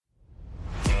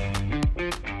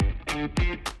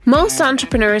Most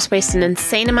entrepreneurs waste an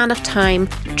insane amount of time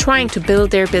trying to build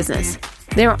their business.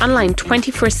 They're online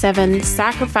 24/7,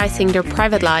 sacrificing their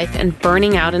private life and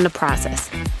burning out in the process.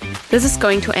 This is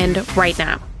going to end right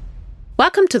now.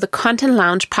 Welcome to the Content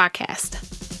Lounge podcast.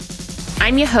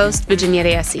 I'm your host, Virginia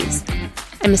de Assis.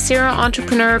 I'm a serial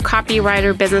entrepreneur,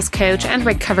 copywriter, business coach, and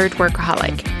recovered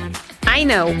workaholic. I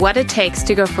know what it takes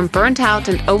to go from burnt out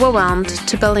and overwhelmed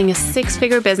to building a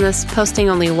six-figure business, posting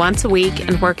only once a week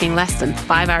and working less than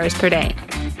 5 hours per day.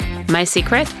 My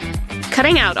secret?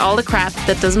 Cutting out all the crap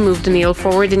that doesn't move the needle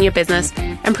forward in your business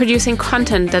and producing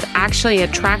content that actually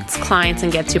attracts clients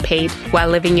and gets you paid while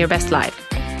living your best life.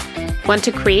 Want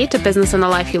to create a business and a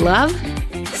life you love?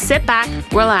 Sit back,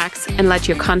 relax, and let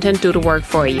your content do the work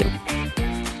for you.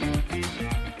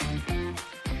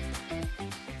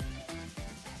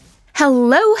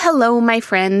 Hello, my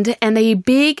friend, and a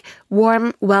big,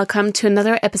 warm welcome to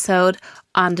another episode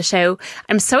on the show.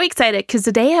 I'm so excited because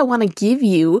today I want to give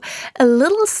you a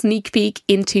little sneak peek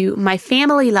into my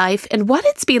family life and what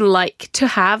it's been like to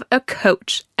have a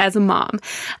coach as a mom.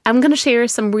 I'm going to share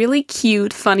some really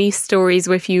cute, funny stories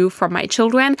with you from my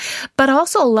children, but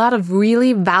also a lot of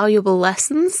really valuable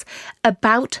lessons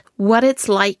about what it's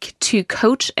like to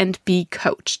coach and be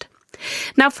coached.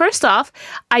 Now, first off,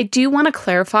 I do want to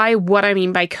clarify what I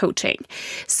mean by coaching.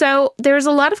 So there's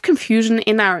a lot of confusion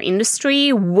in our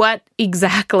industry what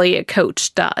exactly a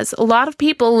coach does. A lot of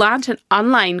people launch an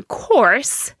online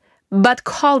course, but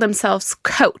call themselves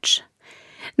coach.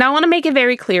 Now, I want to make it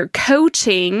very clear.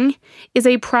 Coaching is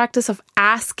a practice of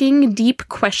asking deep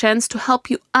questions to help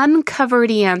you uncover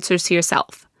the answers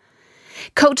yourself.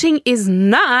 Coaching is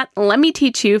not, let me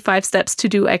teach you 5 steps to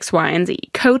do X, Y, and Z.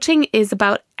 Coaching is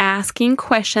about asking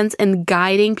questions and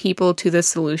guiding people to the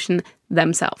solution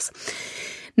themselves.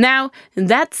 Now,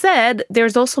 that said,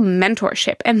 there's also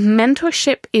mentorship, and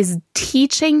mentorship is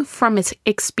teaching from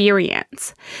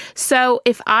experience. So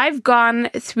if I've gone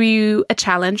through a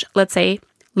challenge, let's say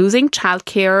losing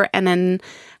childcare, and then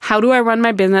how do I run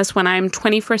my business when I'm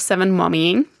 24/7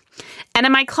 mommying? And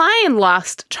then my client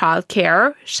lost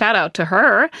childcare, shout out to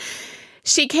her.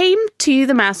 She came to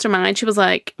the mastermind. She was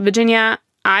like, Virginia,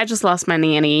 I just lost my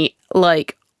nanny.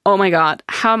 Like, oh my God,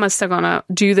 how am I still gonna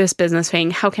do this business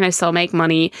thing? How can I still make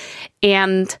money?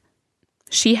 And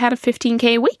she had a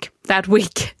 15K week that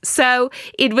week. So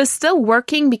it was still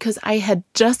working because I had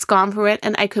just gone through it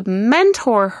and I could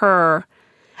mentor her.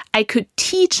 I could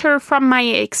teach her from my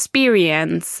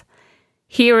experience.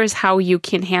 Here's how you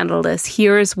can handle this.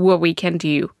 Here's what we can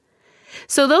do.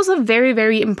 So those are very,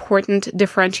 very important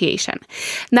differentiation.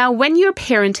 Now, when you're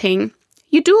parenting,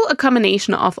 you do a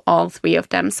combination of all 3 of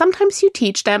them. Sometimes you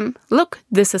teach them, look,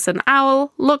 this is an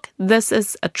owl. Look, this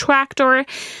is a tractor.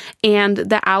 And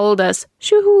the owl does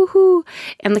shoo-hoo-hoo.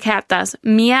 And the cat does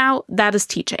meow. That is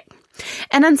teaching.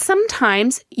 And then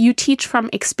sometimes you teach from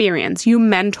experience. You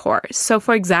mentor. So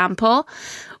for example,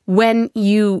 when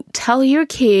you tell your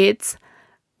kids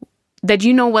that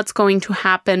you know what's going to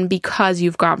happen because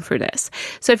you've gone through this.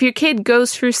 So if your kid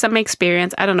goes through some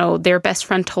experience, I don't know, their best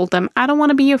friend told them, I don't want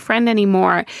to be your friend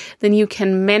anymore, then you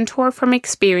can mentor from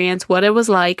experience what it was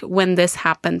like when this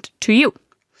happened to you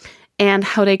and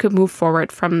how they could move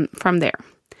forward from there.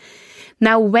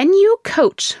 Now, when you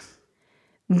coach,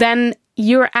 then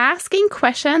you're asking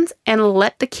questions and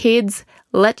let the kids,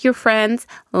 let your friends,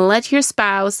 let your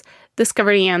spouse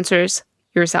discover the answers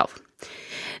yourself.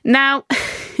 Now,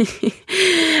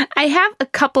 I have a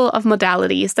couple of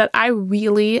modalities that I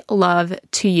really love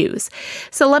to use.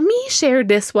 So let me share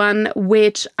this one,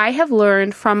 which I have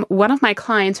learned from one of my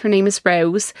clients. Her name is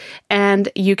Rose, and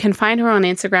you can find her on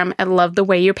Instagram at Love the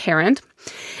Way You Parent.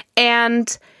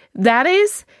 And that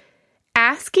is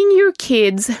asking your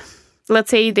kids, let's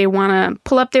say they want to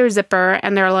pull up their zipper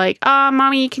and they're like, oh,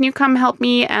 mommy, can you come help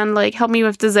me and like help me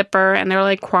with the zipper? And they're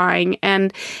like crying.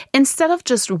 And instead of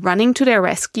just running to their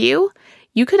rescue,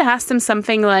 you could ask them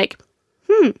something like,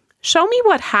 show me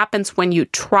what happens when you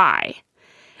try.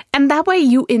 And that way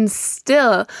you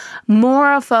instill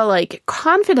more of a like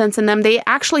confidence in them. They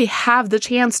actually have the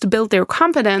chance to build their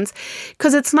confidence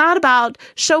because it's not about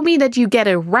show me that you get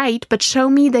it right, but show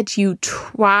me that you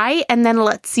try and then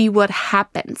let's see what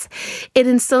happens. It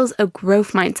instills a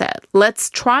growth mindset. Let's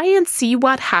try and see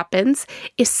what happens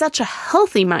is such a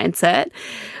healthy mindset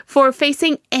for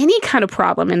facing any kind of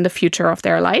problem in the future of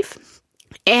their life.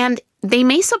 And they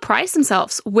may surprise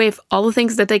themselves with all the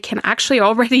things that they can actually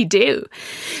already do.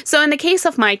 So in the case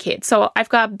of my kid, so I've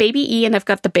got baby E and I've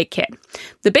got the big kid.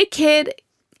 The big kid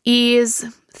is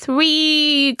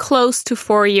 3, close to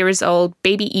 4 years old.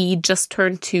 Baby E just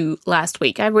turned 2 last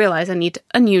week. I realize I need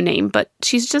a new name, but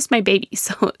she's just my baby,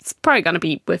 so it's probably going to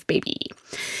be with baby E.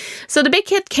 So the big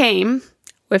kid came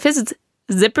with his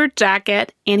zippered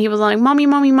jacket and he was like,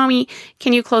 Mommy,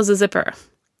 can you close the zipper,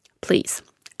 please?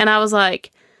 And I was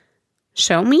like,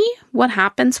 show me what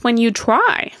happens when you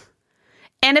try.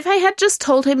 And if I had just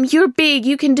told him, you're big,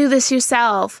 you can do this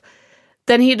yourself,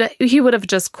 then he would have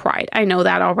just cried. I know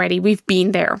that already. We've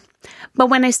been there. But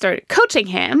when I started coaching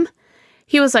him,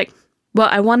 he was like, well,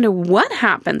 I wonder what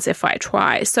happens if I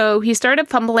try. So he started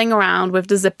fumbling around with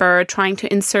the zipper, trying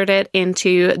to insert it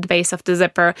into the base of the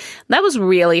zipper. That was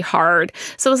really hard.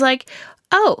 So I was like,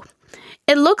 oh,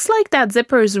 it looks like that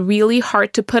zipper is really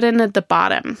hard to put in at the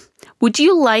bottom. Would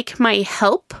you like my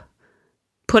help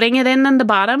putting it in the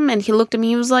bottom? And he looked at me,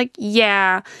 he was like,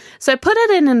 yeah. So I put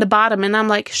it in the bottom and I'm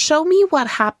like, show me what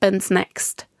happens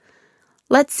next.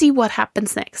 Let's see what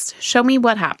happens next. Show me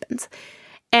what happens.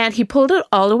 And he pulled it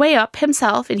all the way up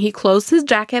himself and he closed his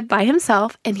jacket by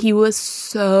himself and he was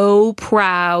so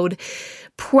proud.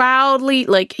 Proudly,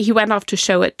 like he went off to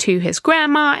show it to his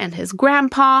grandma and his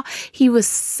grandpa. He was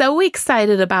so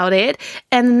excited about it.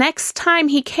 And the next time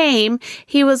he came,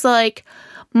 he was like,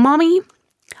 Mommy,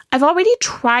 I've already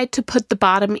tried to put the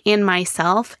bottom in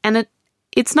myself and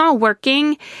it's not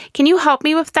working. Can you help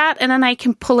me with that? And then I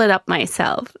can pull it up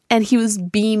myself. And he was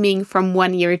beaming from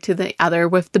one ear to the other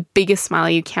with the biggest smile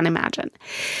you can imagine.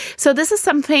 So this is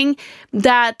something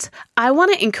that I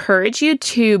want to encourage you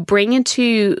to bring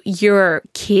into your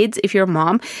kids, if you're a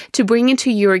mom, to bring into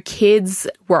your kids'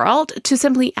 world, to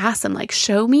simply ask them, like,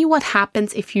 show me what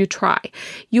happens if you try.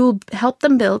 You will help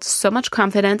them build so much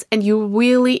confidence and you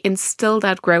really instill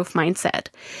that growth mindset.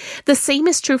 The same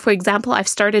is true, for example, I've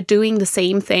started doing the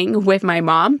same thing with my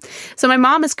mom. So my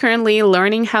mom is currently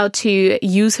learning how to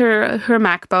use her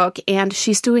MacBook and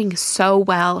she's doing so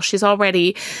well. She's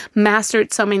already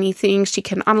mastered so many things. She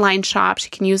can online shop,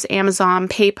 she can use Amazon,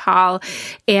 PayPal,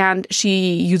 and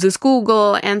she uses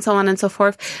Google and so on and so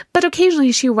forth. But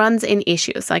occasionally she runs in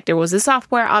issues, like there was a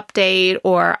software update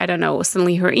or I don't know,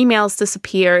 suddenly her emails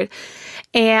disappeared.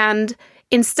 And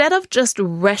instead of just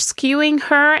rescuing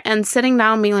her and sitting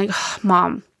down and being like, oh,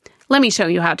 Mom, let me show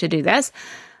you how to do this,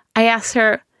 I asked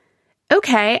her,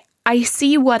 okay, I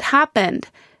see what happened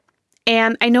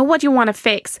and I know what you want to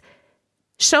fix.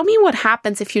 Show me what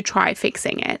happens if you try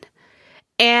fixing it.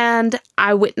 And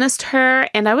I witnessed her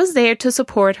and I was there to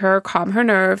support her, calm her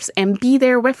nerves and be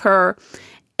there with her.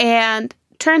 And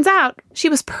turns out she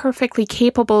was perfectly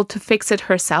capable to fix it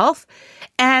herself.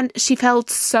 And she felt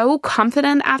so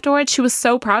confident afterwards. She was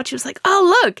so proud. She was like,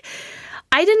 oh, look,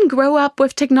 I didn't grow up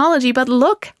with technology, but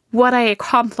look what I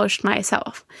accomplished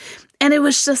myself. And it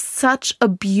was just such a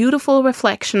beautiful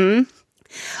reflection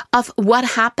of what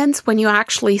happens when you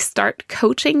actually start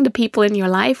coaching the people in your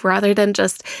life rather than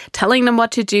just telling them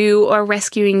what to do or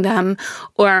rescuing them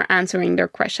or answering their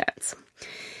questions.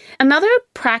 Another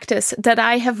practice that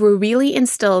I have really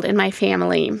instilled in my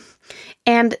family,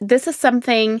 and this is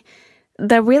something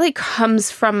that really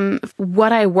comes from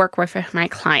what I work with my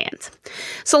clients.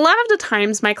 So a lot of the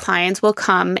times my clients will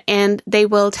come and they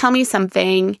will tell me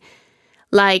something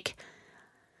like,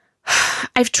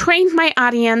 I've trained my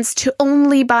audience to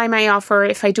only buy my offer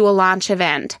if I do a launch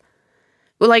event.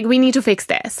 Like, we need to fix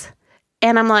this.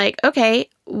 And I'm like, okay,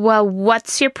 well,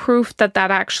 what's your proof that that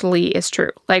actually is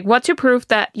true? Like, what's your proof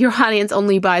that your audience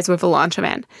only buys with a launch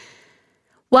event?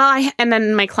 Well, and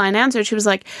then my client answered, she was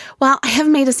like, well, I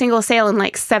haven't made a single sale in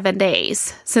like 7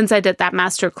 days since I did that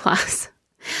masterclass.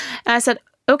 And I said,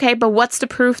 okay, but what's the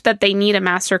proof that they need a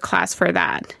masterclass for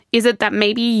that? Is it that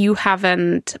maybe you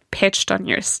haven't pitched on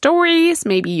your stories?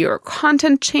 Maybe your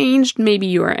content changed? Maybe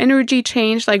your energy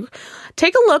changed? Like,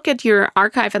 take a look at your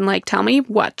archive and like, tell me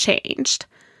what changed.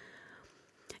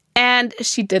 And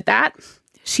she did that.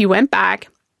 She went back,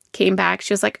 came back.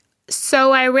 She was like,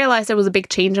 so I realized there was a big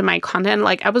change in my content.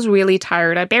 Like, I was really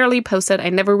tired. I barely posted. I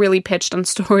never really pitched on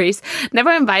stories.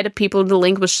 Never invited people. The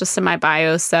link was just in my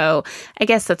bio. So I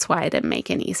guess that's why I didn't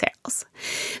make any sales.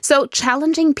 So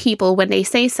challenging people when they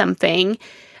say something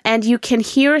and you can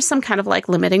hear some kind of like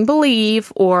limiting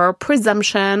belief or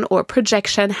presumption or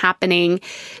projection happening,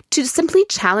 to simply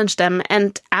challenge them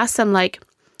and ask them like,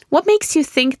 what makes you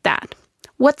think that?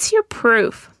 What's your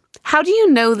proof? How do you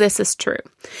know this is true?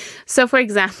 So, for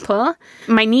example,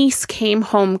 my niece came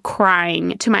home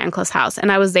crying to my uncle's house,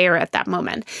 and I was there at that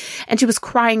moment. And she was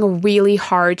crying really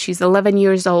hard. She's 11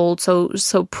 years old, so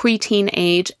preteen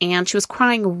age, and she was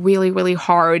crying really, really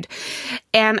hard.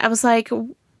 And I was like,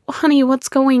 honey, what's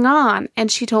going on?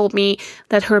 And she told me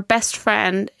that her best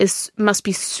friend must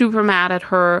be super mad at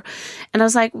her. And I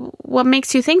was like, what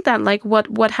makes you think that? Like,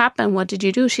 what happened? What did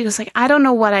you do? She was like, I don't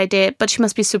know what I did, but she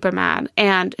must be super mad.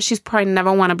 And she's probably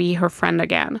never want to be her friend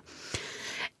again.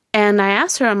 And I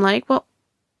asked her, I'm like, well,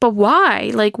 but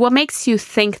why? Like, what makes you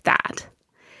think that?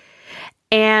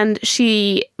 And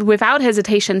she, without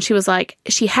hesitation, she was like,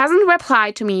 she hasn't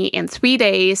replied to me in 3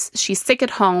 days. She's sick at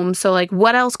home. So like,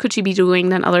 what else could she be doing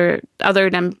than other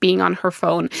than being on her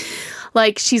phone?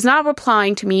 Like, she's not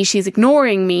replying to me. She's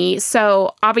ignoring me.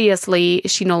 So obviously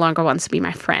she no longer wants to be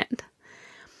my friend.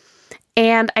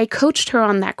 And I coached her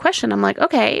on that question. I'm like,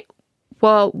 okay,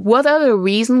 well, what other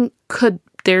reason could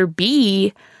there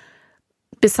be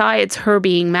besides her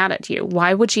being mad at you?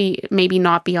 Why would she maybe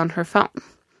not be on her phone?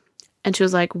 And she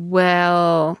was like,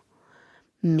 well,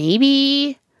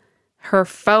 maybe her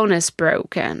phone is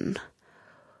broken.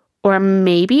 Or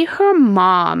maybe her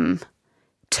mom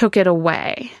took it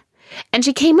away. And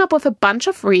she came up with a bunch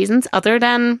of reasons other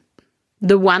than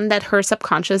the one that her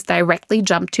subconscious directly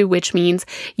jumped to, which means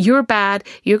you're bad,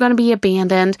 you're going to be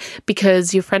abandoned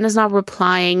because your friend is not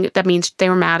replying. That means they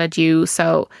were mad at you,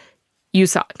 so you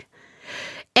suck.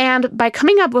 And by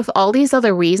coming up with all these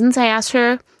other reasons, I asked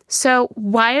her, so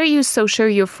why are you so sure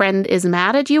your friend is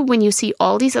mad at you when you see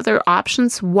all these other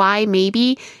options? Why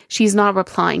maybe she's not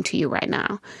replying to you right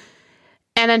now?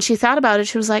 And then she thought about it.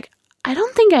 She was like, I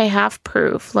don't think I have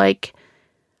proof. Like,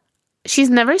 she's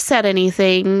never said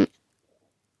anything.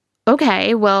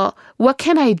 Okay, well, what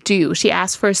can I do? She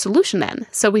asked for a solution then.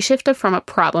 So we shifted from a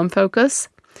problem focus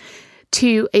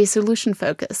to a solution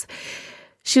focus.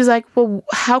 She was like, well,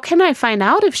 how can I find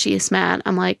out if she's mad?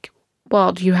 I'm like,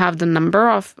 well, do you have the number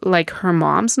of, like, her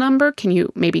mom's number? Can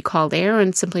you maybe call there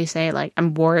and simply say, like,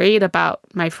 I'm worried about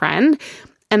my friend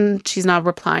and she's not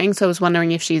replying, so I was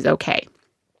wondering if she's okay.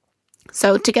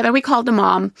 So together we called the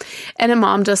mom, and the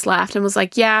mom just laughed and was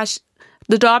like, yeah,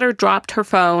 the daughter dropped her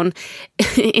phone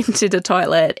into the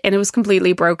toilet and it was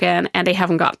completely broken and they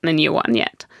haven't gotten a new one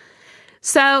yet.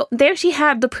 So there she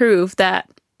had the proof that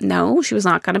no, she was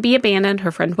not going to be abandoned.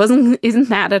 Her friend isn't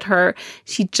mad at her.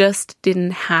 She just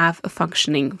didn't have a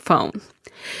functioning phone.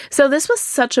 So this was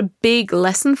such a big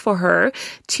lesson for her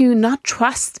to not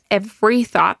trust every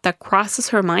thought that crosses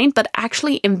her mind, but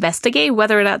actually investigate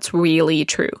whether that's really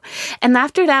true. And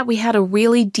after that, we had a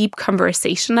really deep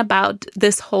conversation about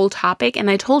this whole topic.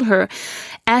 And I told her,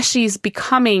 as she's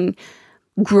becoming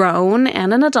grown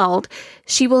and an adult,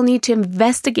 she will need to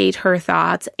investigate her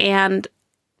thoughts and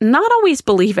not always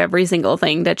believe every single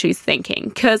thing that she's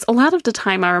thinking, because a lot of the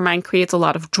time our mind creates a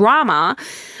lot of drama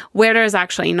where there's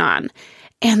actually none.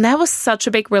 And that was such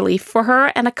a big relief for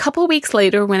her. And a couple weeks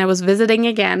later, when I was visiting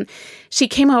again, she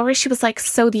came over. She was like,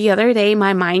 so the other day,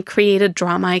 my mind created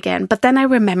drama again. But then I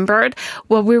remembered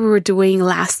what we were doing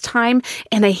last time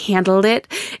and I handled it.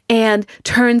 And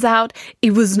turns out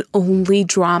it was only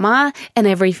drama and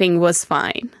everything was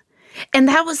fine. And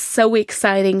that was so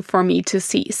exciting for me to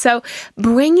see. So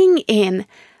bringing in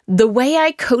the way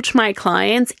I coach my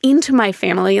clients into my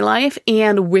family life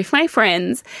and with my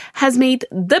friends has made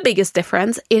the biggest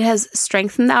difference. It has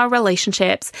strengthened our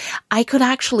relationships. I could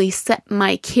actually set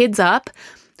my kids up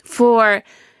for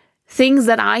things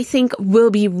that I think will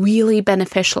be really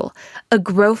beneficial. A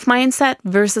growth mindset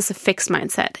versus a fixed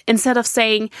mindset. Instead of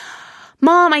saying,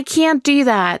 Mom, I can't do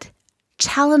that.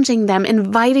 Challenging them,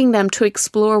 inviting them to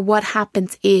explore what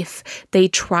happens if they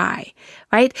try,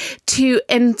 right? To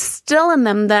instill in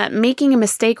them that making a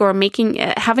mistake or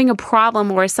having a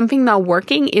problem or something not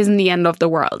working isn't the end of the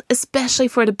world, especially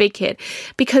for the big kid,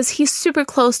 because he's super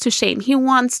close to shame. He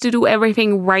wants to do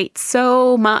everything right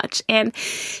so much. And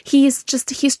he's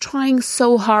trying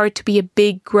so hard to be a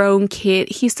big grown kid.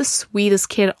 He's the sweetest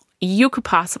kid you could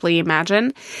possibly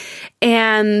imagine.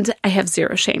 And I have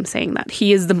zero shame saying that.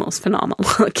 He is the most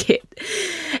phenomenal kid.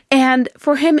 And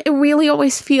for him, it really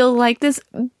always feels like this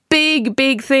big,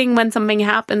 big thing when something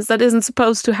happens that isn't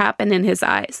supposed to happen in his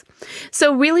eyes.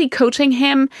 So really coaching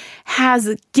him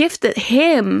has gifted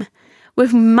him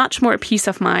with much more peace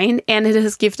of mind, and it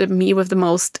has gifted me with the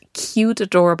most cute,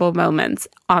 adorable moments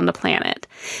on the planet.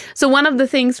 So one of the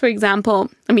things, for example,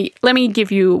 let me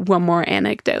give you one more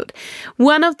anecdote.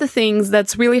 One of the things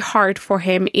that's really hard for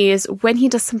him is when he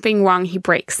does something wrong, he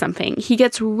breaks something. He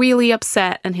gets really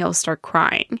upset and he'll start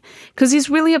crying because he's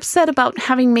really upset about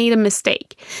having made a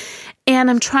mistake. And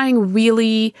I'm trying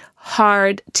really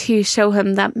hard to show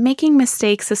him that making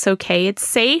mistakes is okay. It's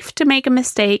safe to make a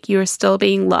mistake. You're still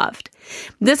being loved.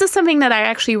 This is something that I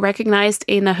actually recognized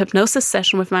in a hypnosis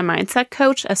session with my mindset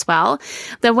coach as well,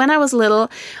 that when I was little,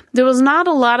 there was not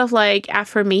a lot of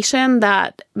affirmation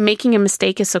that making a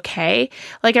mistake is okay.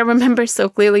 I remember so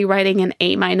clearly writing an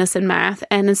A- in math,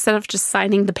 and instead of just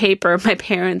signing the paper, my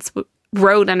parents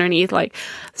wrote underneath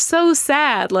so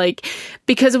sad,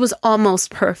 because it was almost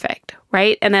perfect,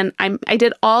 right? And then I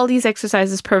did all these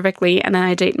exercises perfectly, and then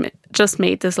I just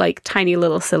made this tiny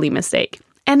little silly mistake.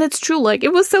 And it's true, like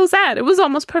it was so sad. It was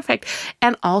almost perfect.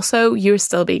 And also you're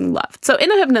still being loved. So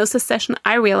in a hypnosis session,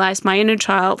 I realized my inner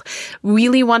child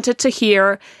really wanted to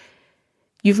hear,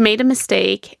 you've made a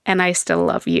mistake and I still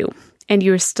love you. And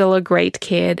you're still a great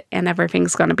kid and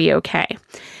everything's going to be okay.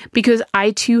 Because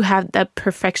I too have that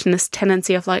perfectionist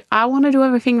tendency of like, I want to do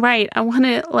everything right. I want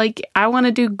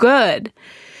to do good.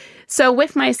 So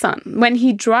with my son, when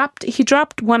he dropped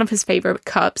one of his favorite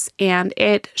cups and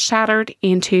it shattered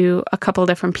into a couple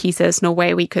different pieces. No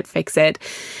way we could fix it.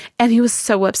 And he was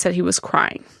so upset, he was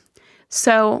crying.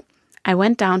 So I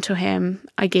went down to him.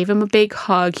 I gave him a big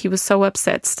hug. He was so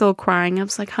upset, still crying. I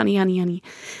was like, honey,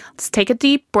 let's take a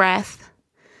deep breath.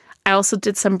 I also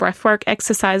did some breathwork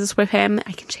exercises with him.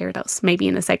 I can share those maybe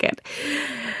in a second.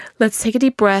 Let's take a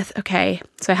deep breath. Okay.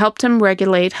 So I helped him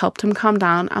regulate, helped him calm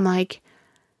down. I'm like,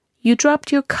 you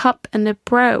dropped your cup and it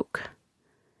broke.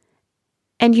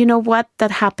 And you know what? That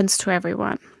happens to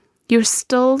everyone. You're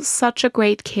still such a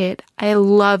great kid. I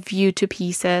love you to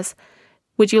pieces.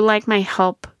 Would you like my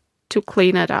help to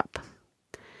clean it up?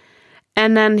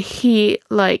 And then he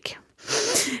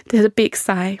did a big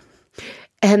sigh.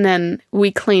 And then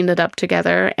we cleaned it up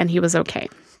together and he was okay.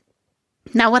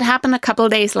 Now what happened a couple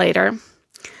of days later,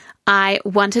 I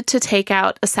wanted to take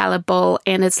out a salad bowl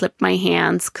and it slipped my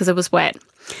hands because it was wet.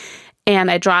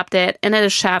 And I dropped it and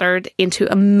it shattered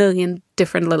into a million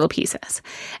different little pieces.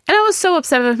 And I was so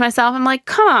upset with myself. I'm like,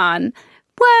 come on,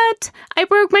 what? I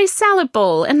broke my salad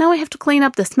bowl and now I have to clean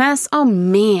up this mess? Oh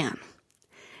man.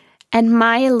 And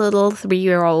my little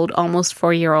 3-year-old, almost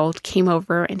 4-year-old came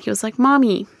over and he was like,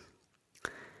 Mommy,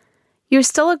 you're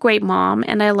still a great mom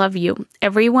and I love you.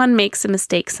 Everyone makes a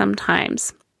mistake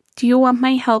sometimes. Do you want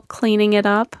my help cleaning it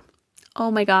up? Oh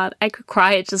my God, I could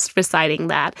cry just reciting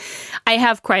that. I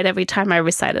have cried every time I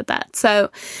recited that.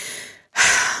 So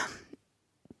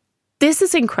this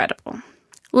is incredible.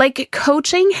 Like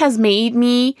coaching has made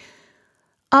me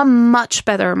a much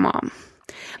better mom.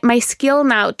 My skill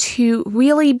now to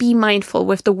really be mindful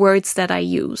with the words that I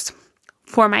use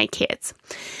for my kids.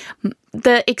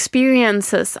 The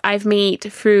experiences I've made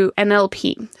through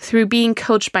NLP, through being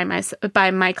coached by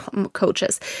my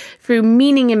coaches, through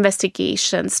meaning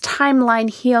investigations, timeline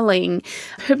healing,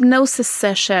 hypnosis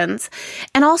sessions,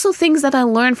 and also things that I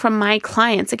learned from my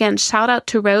clients. Again, shout out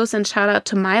to Rose and shout out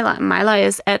to Mila. Mila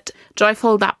is at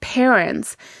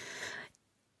joyful.parents.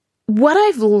 What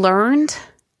I've learned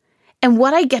and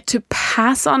what I get to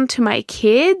pass on to my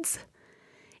kids,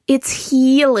 it's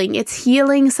healing. It's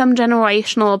healing some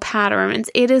generational patterns.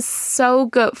 It is so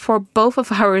good for both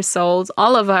of our souls,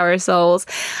 all of our souls.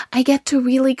 I get to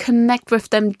really connect with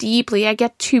them deeply. I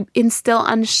get to instill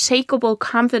unshakable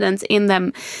confidence in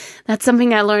them. That's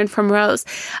something I learned from Rose.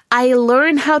 I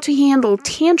learned how to handle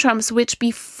tantrums, which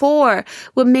before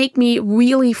would make me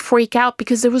really freak out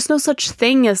because there was no such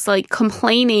thing as like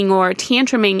complaining or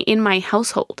tantruming in my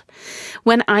household.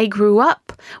 When I grew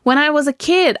up, when I was a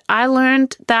kid, I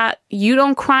learned that you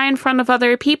don't cry in front of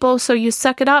other people, so you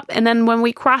suck it up. And then when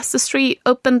we crossed the street,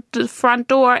 opened the front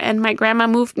door, and my grandma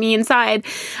moved me inside,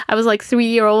 I was like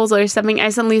 3-year-old or something. I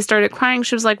suddenly started crying.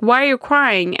 She was like, "Why are you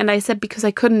crying?" And I said, "Because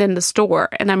I couldn't in the store,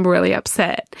 and I'm really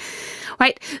upset."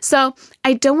 Right? So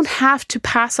I don't have to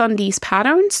pass on these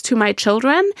patterns to my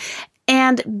children.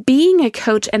 And being a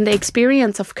coach and the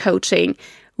experience of coaching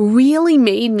really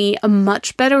made me a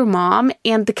much better mom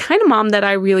and the kind of mom that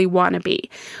I really want to be,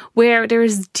 where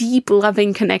there's deep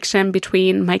loving connection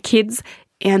between my kids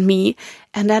and me.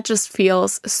 And that just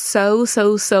feels so,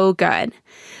 so, so good.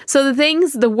 So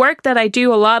the work that I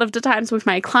do a lot of the times with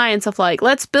my clients of like,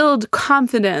 let's build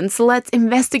confidence. Let's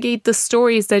investigate the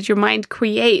stories that your mind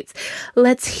creates.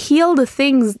 Let's heal the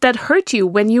things that hurt you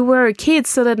when you were a kid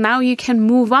so that now you can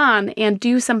move on and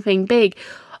do something big.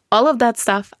 All of that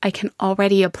stuff I can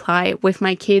already apply with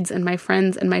my kids and my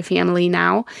friends and my family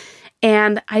now.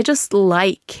 And I just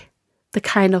like the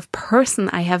kind of person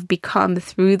I have become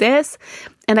through this.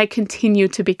 And I continue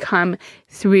to become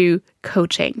through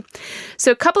coaching.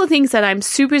 So a couple of things that I'm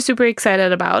super, super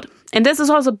excited about. And this is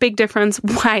also a big difference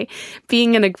why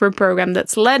being in a group program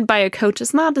that's led by a coach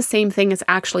is not the same thing as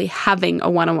actually having a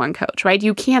one-on-one coach, right?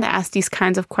 You can't ask these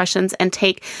kinds of questions and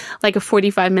take like a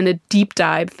 45-minute deep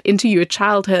dive into your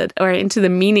childhood or into the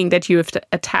meaning that you have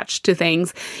attached to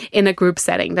things in a group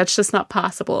setting. That's just not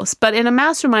possible. But in a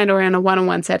mastermind or in a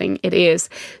one-on-one setting, it is.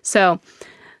 So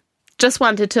just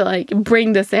wanted to like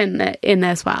bring this in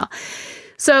as well.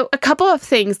 So a couple of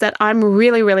things that I'm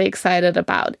really, really excited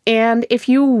about. And if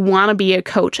you want to be a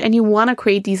coach and you want to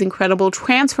create these incredible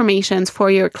transformations for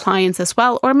your clients as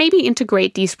well, or maybe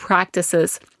integrate these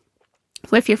practices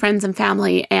with your friends and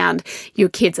family and your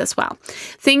kids as well,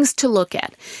 things to look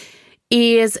at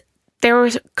is there are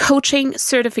coaching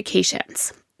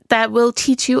certifications that will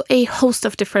teach you a host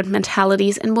of different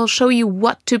mentalities and will show you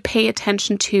what to pay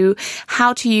attention to,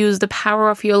 how to use the power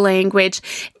of your language,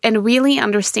 and really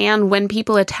understand when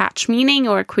people attach meaning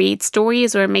or create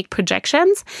stories or make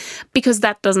projections, because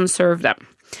that doesn't serve them.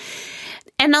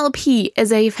 NLP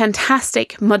is a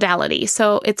fantastic modality.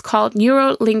 So it's called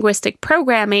Neuro-Linguistic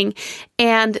Programming,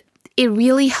 and it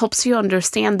really helps you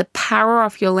understand the power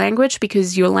of your language,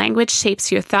 because your language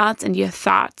shapes your thoughts and your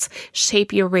thoughts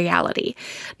shape your reality.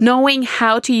 Knowing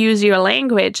how to use your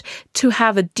language to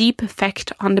have a deep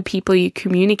effect on the people you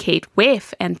communicate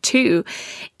with and to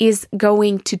is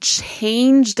going to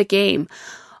change the game.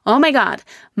 Oh my God,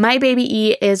 my baby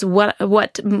E is what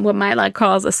Mila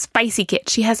calls a spicy kid.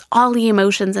 She has all the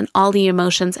emotions and all the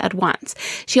emotions at once.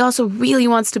 She also really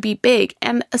wants to be big,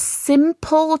 and a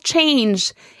simple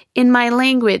change in my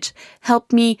language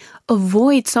helped me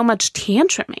avoid so much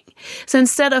tantruming. So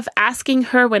instead of asking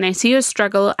her when I see her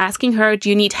struggle, asking her, do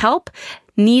you need help?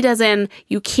 Need as in,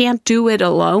 you can't do it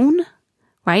alone,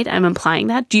 right? I'm implying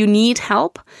that. Do you need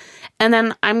help? And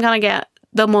then I'm going to get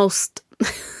the most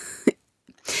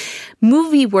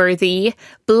movie-worthy,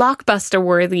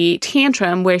 blockbuster-worthy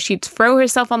tantrum where she'd throw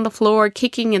herself on the floor,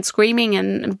 kicking and screaming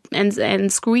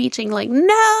and screeching like,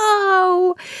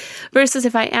 no! Versus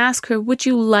if I ask her, would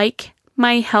you like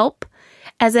my help?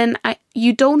 As in,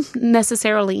 you don't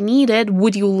necessarily need it.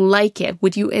 Would you like it?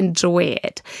 Would you enjoy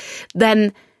it?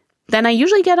 Then I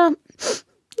usually get a,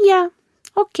 yeah,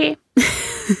 okay.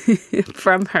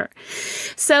 from her.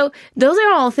 So those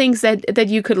are all things that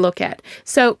you could look at.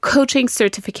 So coaching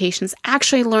certifications,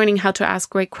 actually learning how to ask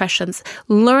great questions,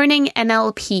 learning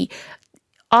NLP,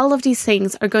 all of these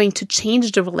things are going to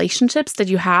change the relationships that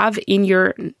you have in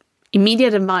your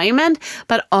immediate environment,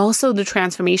 but also the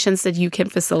transformations that you can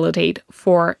facilitate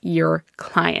for your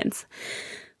clients.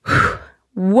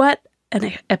 What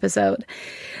an episode.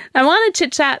 I want to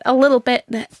chit-chat a little bit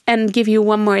and give you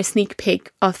one more sneak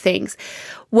peek of things.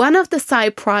 One of the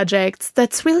side projects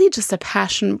that's really just a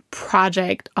passion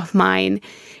project of mine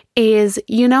is,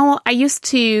 I used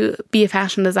to be a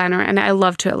fashion designer and I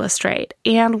love to illustrate.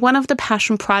 And one of the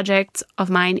passion projects of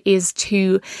mine is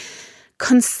to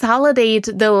consolidate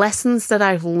the lessons that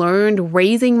I've learned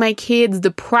raising my kids, the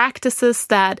practices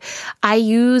that I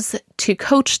use to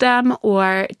coach them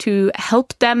or to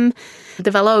help them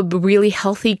develop really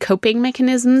healthy coping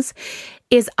mechanisms,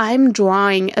 is I'm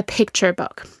drawing a picture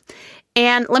book.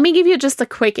 And let me give you just a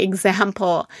quick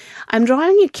example. I'm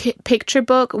drawing a picture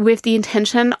book with the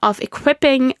intention of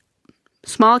equipping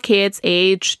small kids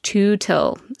age 2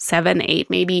 till 7, 8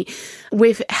 maybe,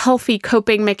 with healthy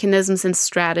coping mechanisms and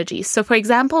strategies. So for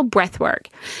example, breath work.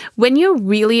 When you're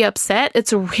really upset,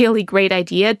 it's a really great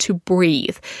idea to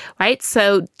breathe, right?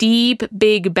 So deep,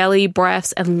 big belly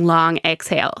breaths and long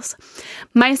exhales.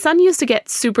 My son used to get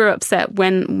super upset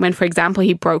when for example,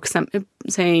 he broke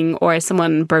something or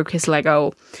someone broke his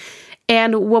Lego.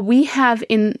 And what we have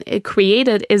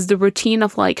created is the routine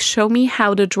of show me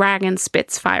how the dragon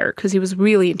spits fire, because he was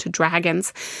really into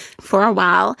dragons for a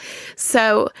while.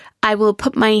 So I will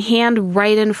put my hand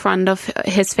right in front of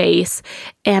his face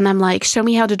and I'm like, show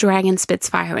me how the dragon spits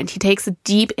fire. And he takes a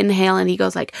deep inhale and he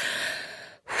goes like,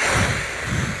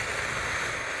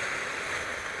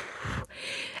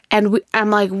 and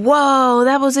I'm like, whoa,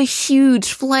 that was a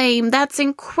huge flame. That's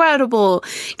incredible.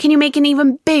 Can you make an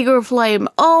even bigger flame?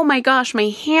 Oh my gosh, my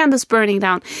hand is burning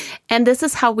down. And this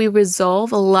is how we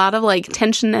resolve a lot of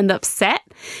tension and upset,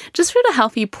 just through the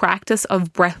healthy practice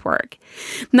of breath work.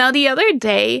 Now, the other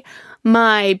day,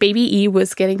 my baby E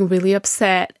was getting really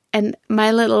upset and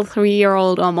my little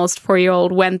 3-year-old, almost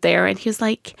 4-year-old went there and he was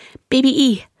like, baby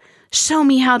E, show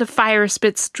me how the fire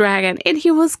spits dragon. And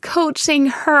he was coaching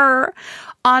her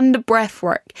on the breath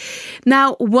work.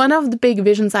 Now, one of the big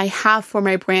visions I have for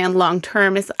my brand long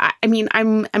term is,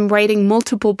 I'm writing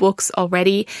multiple books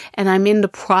already and I'm in the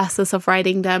process of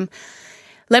writing them.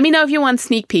 Let me know if you want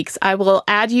sneak peeks. I will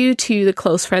add you to the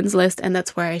close friends list and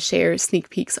that's where I share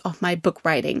sneak peeks of my book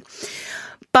writing.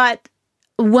 But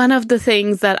one of the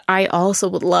things that I also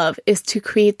would love is to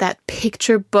create that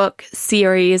picture book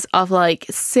series of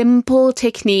simple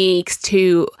techniques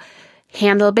to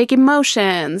handle big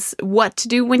emotions, what to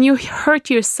do when you hurt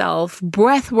yourself,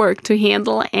 breath work to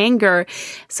handle anger.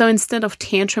 So instead of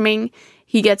tantruming,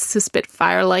 he gets to spit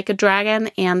fire like a dragon,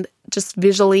 and just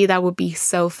visually that would be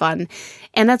so fun.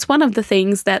 And that's one of the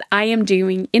things that I am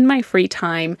doing in my free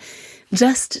time,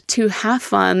 just to have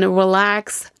fun,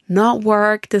 relax, not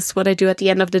work. This is what I do at the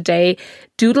end of the day,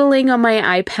 doodling on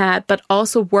my iPad, but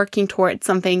also working towards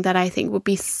something that I think would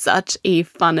be such a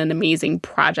fun and amazing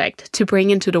project to bring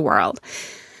into the world.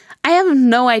 I have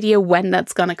no idea when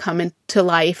that's going to come into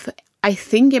life. I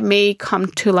think it may come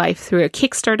to life through a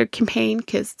Kickstarter campaign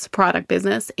because it's a product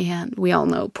business and we all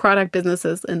know product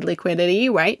businesses and liquidity,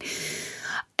 right?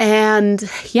 And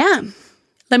yeah,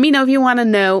 let me know if you want to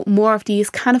know more of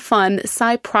these kind of fun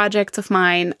side projects of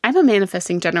mine. I'm a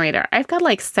manifesting generator. I've got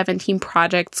like 17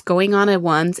 projects going on at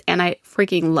once and I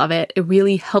freaking love it. It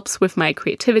really helps with my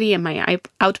creativity and my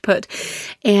output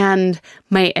and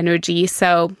my energy.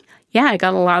 So yeah, I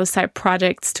got a lot of side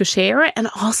projects to share. And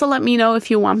also let me know if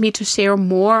you want me to share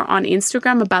more on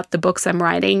Instagram about the books I'm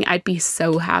writing. I'd be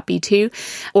so happy to.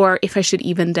 Or if I should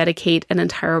even dedicate an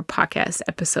entire podcast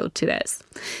episode to this.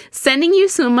 Sending you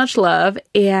so much love,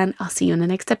 and I'll see you in the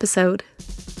next episode.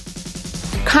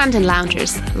 Content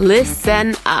Loungers,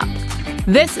 listen up.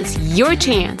 This is your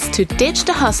chance to ditch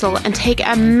the hustle and take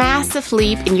a massive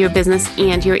leap in your business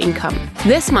and your income.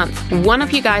 This month, one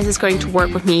of you guys is going to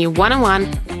work with me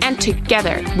one-on-one, and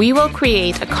together we will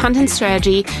create a content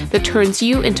strategy that turns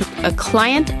you into a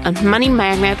client and money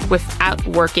magnet without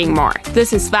working more.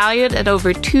 This is valued at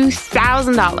over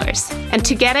 $2,000. And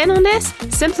to get in on this,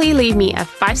 simply leave me a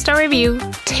 5-star review,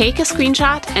 take a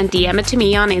screenshot, and DM it to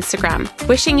me on Instagram.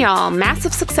 Wishing y'all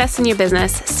massive success in your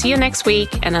business. See you next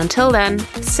week, and until then,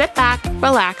 sit back,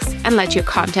 relax, and let your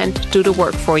content do the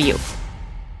work for you.